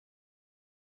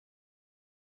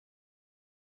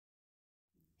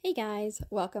Hey guys,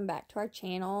 welcome back to our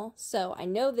channel. So I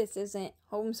know this isn't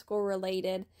homeschool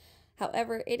related,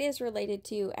 however, it is related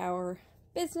to our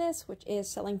business, which is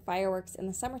selling fireworks in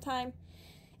the summertime.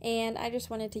 And I just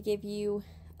wanted to give you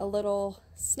a little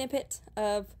snippet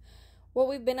of what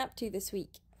we've been up to this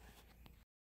week.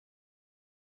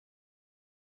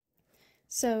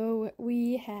 So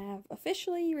we have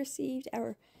officially received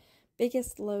our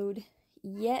biggest load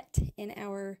yet in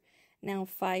our now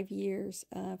 5 years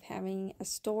of having a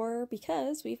store,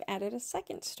 because we've added a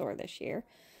second store this year.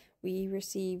 We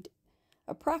received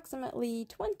approximately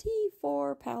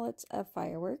 24 pallets of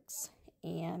fireworks,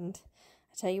 and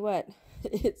I tell you what,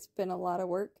 it's been a lot of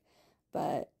work,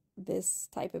 but this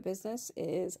type of business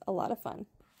is a lot of fun.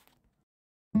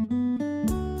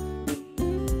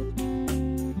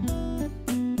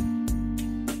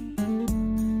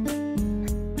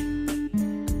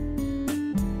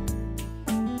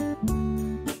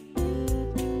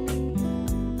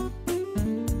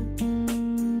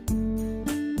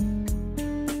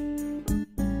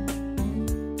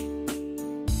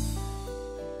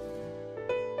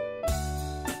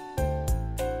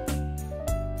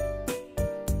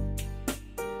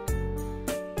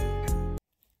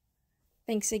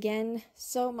 Thanks again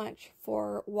so much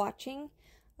for watching.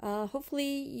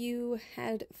 Hopefully you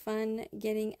had fun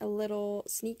getting a little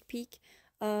sneak peek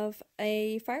of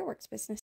a fireworks business.